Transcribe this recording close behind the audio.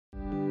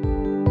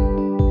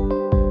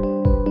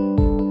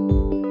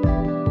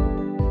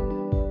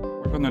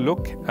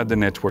look at the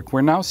network.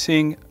 We're now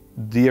seeing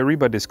the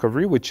Ariba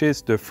Discovery, which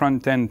is the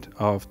front end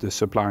of the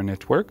supplier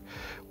network,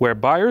 where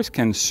buyers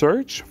can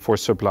search for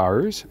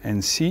suppliers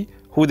and see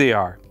who they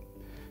are.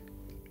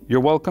 You're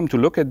welcome to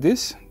look at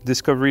this,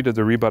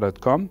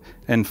 discovery.ariba.com,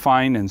 and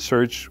find and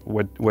search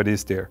what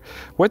is there.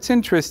 What's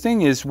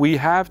interesting is we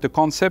have the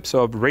concepts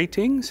of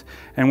ratings,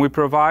 and we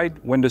provide,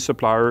 when the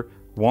supplier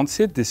wants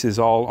it, this is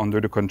all under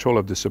the control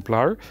of the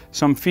supplier,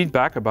 some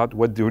feedback about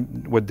what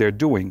they're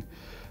doing.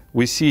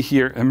 We see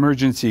here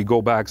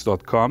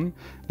emergencygobags.com.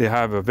 They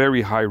have a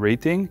very high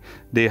rating.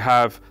 They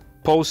have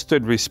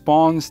posted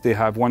response. They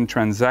have one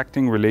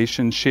transacting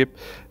relationship.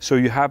 So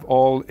you have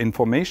all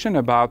information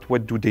about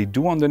what do they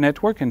do on the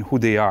network and who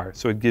they are.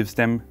 So it gives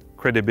them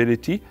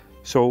credibility,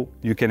 so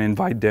you can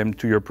invite them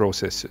to your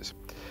processes.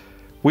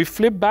 We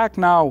flip back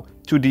now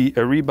to the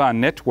Ariba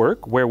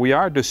Network, where we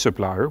are the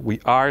supplier.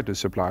 We are the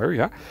supplier,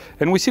 yeah?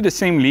 And we see the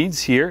same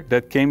leads here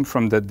that came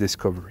from that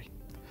discovery.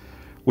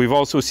 We've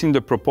also seen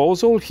the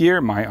proposal here,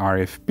 my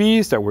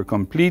RFPs that were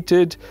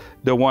completed,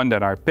 the one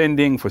that are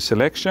pending for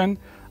selection.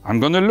 I'm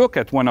going to look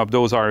at one of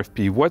those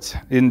RFP. What's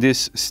in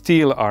this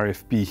steel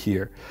RFP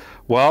here?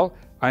 Well,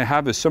 I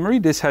have a summary.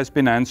 This has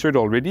been answered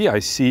already. I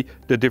see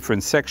the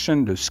different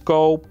section, the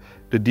scope,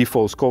 the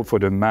default scope for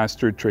the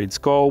master trade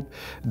scope,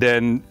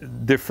 then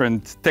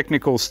different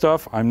technical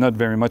stuff. I'm not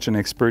very much an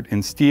expert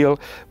in steel,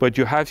 but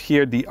you have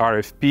here the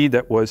RFP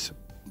that was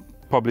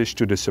published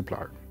to the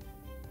supplier.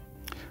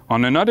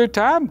 On another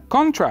tab,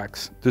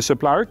 contracts. The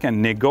supplier can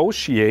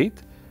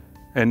negotiate,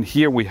 and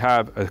here we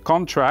have a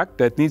contract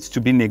that needs to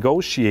be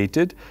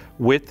negotiated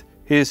with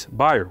his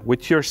buyer,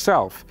 with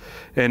yourself.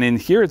 And in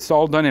here, it's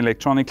all done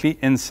electronically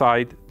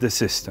inside the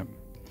system.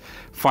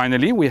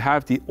 Finally, we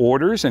have the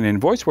orders and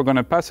invoice. We're going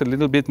to pass a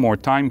little bit more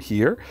time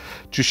here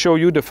to show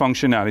you the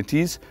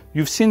functionalities.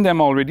 You've seen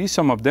them already,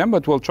 some of them,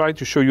 but we'll try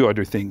to show you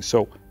other things.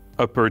 So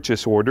a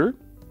purchase order.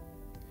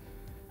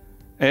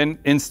 And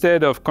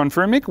instead of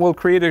confirming, we'll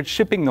create a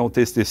shipping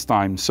notice this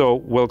time. So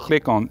we'll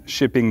click on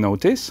shipping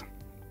notice.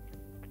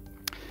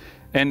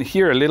 And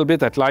here a little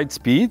bit at light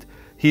speed,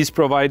 he's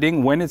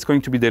providing when it's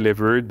going to be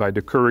delivered by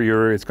the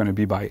courier, it's going to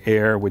be by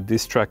air with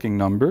this tracking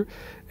number.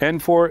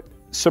 And for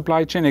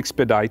supply chain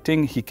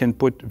expediting, he can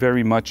put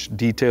very much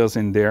details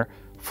in there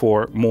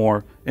for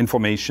more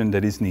information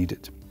that is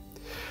needed.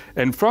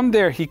 And from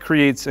there, he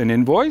creates an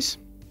invoice.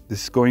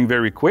 This is going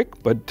very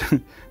quick, but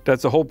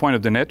that's the whole point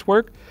of the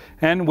network.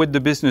 And with the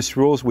business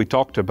rules we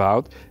talked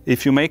about,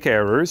 if you make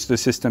errors, the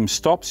system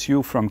stops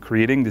you from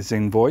creating this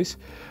invoice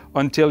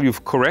until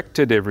you've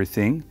corrected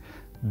everything.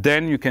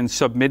 Then you can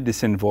submit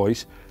this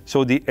invoice.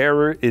 So the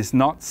error is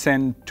not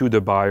sent to the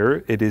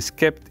buyer. It is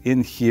kept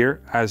in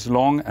here as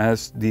long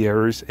as the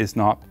errors is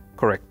not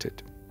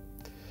corrected.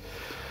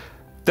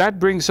 That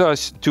brings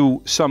us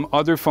to some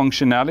other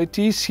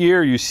functionalities.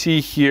 Here you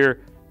see here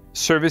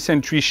service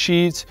entry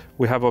sheets,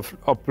 we have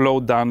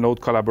upload,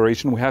 download,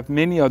 collaboration. We have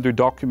many other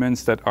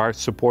documents that are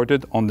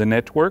supported on the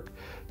network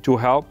to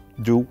help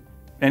do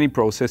any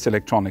process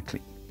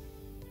electronically.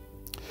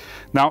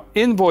 Now,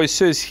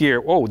 invoices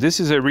here. Oh, this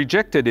is a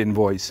rejected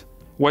invoice.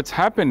 What's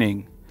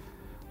happening?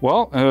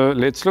 Well,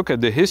 let's look at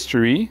the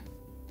history.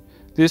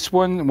 This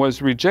one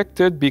was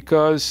rejected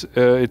because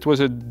it was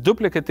a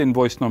duplicate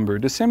invoice number.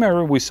 The same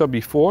error we saw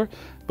before,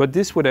 but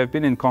this would have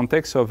been in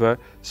context of a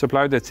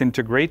supplier that's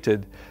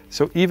integrated.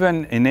 So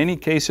even in any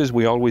cases,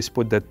 we always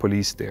put that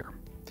police there.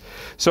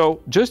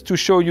 So just to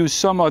show you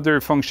some other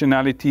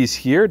functionalities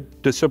here,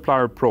 the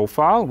supplier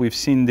profile, we've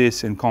seen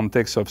this in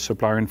context of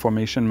supplier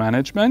information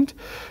management.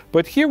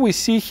 But here we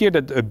see here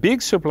that a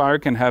big supplier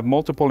can have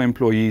multiple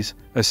employees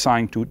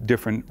assigned to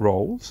different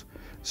roles.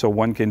 So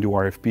one can do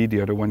RFP, the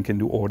other one can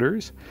do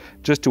orders,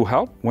 just to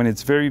help when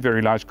it's very,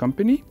 very large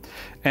company.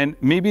 And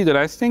maybe the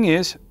last thing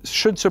is,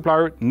 should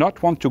supplier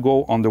not want to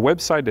go on the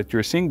website that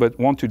you're seeing, but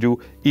want to do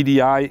EDI,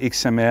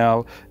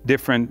 XML,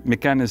 different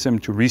mechanism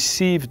to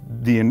receive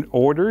the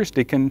orders,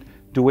 they can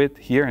do it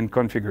here and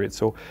configure it.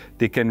 So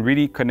they can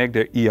really connect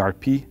their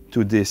ERP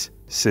to this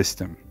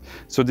system.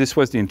 So this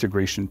was the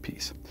integration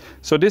piece.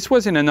 So this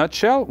was in a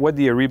nutshell what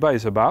the Ariba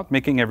is about,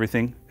 making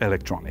everything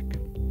electronic.